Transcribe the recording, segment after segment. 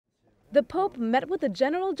The Pope met with the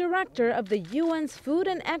General Director of the UN's Food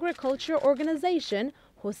and Agriculture Organization,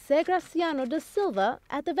 José Graziano da Silva,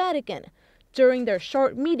 at the Vatican. During their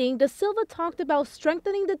short meeting, da Silva talked about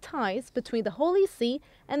strengthening the ties between the Holy See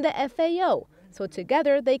and the FAO, so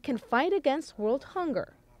together they can fight against world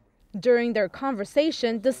hunger. During their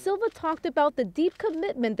conversation, da Silva talked about the deep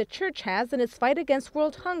commitment the Church has in its fight against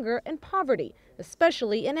world hunger and poverty,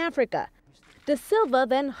 especially in Africa. Da Silva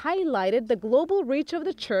then highlighted the global reach of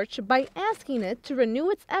the Church by asking it to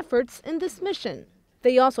renew its efforts in this mission.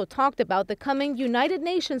 They also talked about the coming United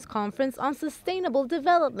Nations Conference on Sustainable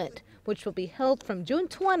Development, which will be held from June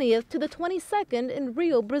 20th to the 22nd in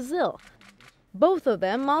Rio, Brazil. Both of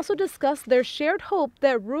them also discussed their shared hope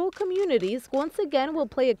that rural communities once again will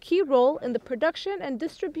play a key role in the production and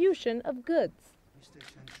distribution of goods.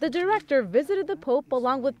 The director visited the Pope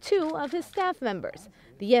along with 2 of his staff members.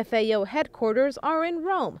 The FAO headquarters are in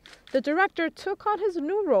Rome. The director took on his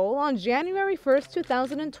new role on January 1,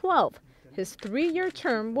 2012. His 3-year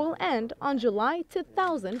term will end on July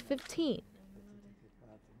 2015.